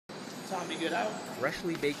Time to get out.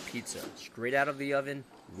 Freshly baked pizza, straight out of the oven,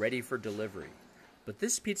 ready for delivery. But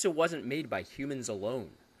this pizza wasn't made by humans alone.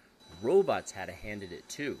 Robots had a hand in it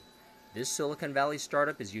too. This Silicon Valley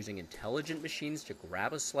startup is using intelligent machines to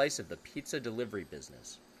grab a slice of the pizza delivery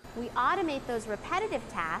business. We automate those repetitive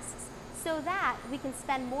tasks so that we can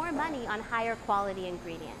spend more money on higher quality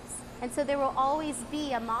ingredients. And so there will always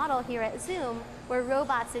be a model here at Zume where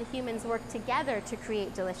robots and humans work together to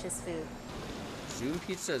create delicious food. Zume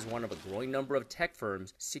Pizza is one of a growing number of tech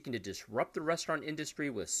firms seeking to disrupt the restaurant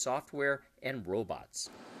industry with software and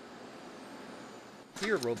robots.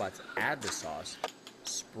 Here, robots add the sauce,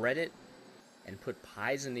 spread it, and put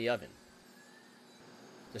pies in the oven.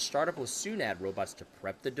 The startup will soon add robots to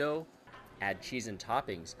prep the dough, add cheese and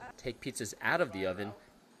toppings, take pizzas out of the oven,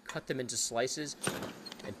 cut them into slices,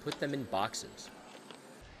 and put them in boxes.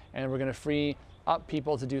 And we're going to free up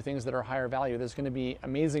people to do things that are higher value. There's going to be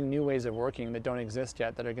amazing new ways of working that don't exist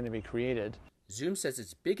yet that are going to be created. Zume says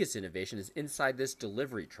its biggest innovation is inside this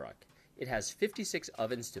delivery truck. It has 56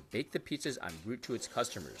 ovens to bake the pizzas en route to its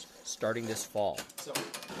customers, starting this fall.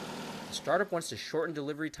 The startup wants to shorten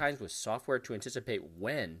delivery times with software to anticipate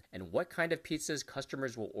when and what kind of pizzas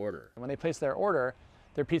customers will order. When they place their order,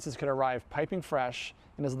 their pizzas could arrive piping fresh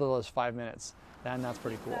in as little as 5 minutes. And that's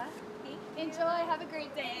pretty cool. Enjoy, have a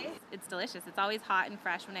great day. It's delicious. It's always hot and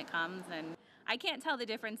fresh when it comes, and I can't tell the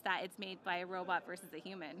difference that it's made by a robot versus a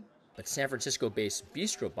human. But San Francisco-based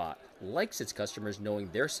Bistrobot likes its customers knowing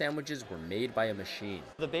their sandwiches were made by a machine.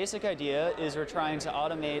 The basic idea is we're trying to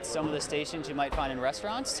automate some of the stations you might find in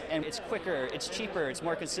restaurants, and it's quicker, it's cheaper, it's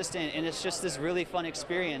more consistent, and it's just this really fun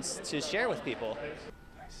experience to share with people.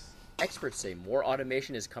 Experts say more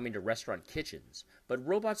automation is coming to restaurant kitchens, but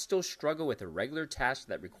robots still struggle with irregular tasks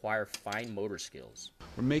that require fine motor skills.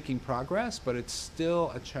 We're making progress, but it's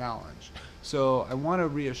still a challenge. So I want to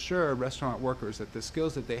reassure restaurant workers that the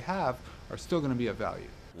skills that they have are still going to be of value.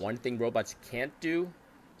 One thing robots can't do,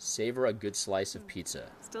 savor a good slice of pizza.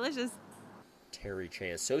 It's delicious. Terry Che,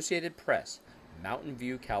 Associated Press, Mountain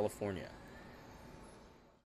View, California.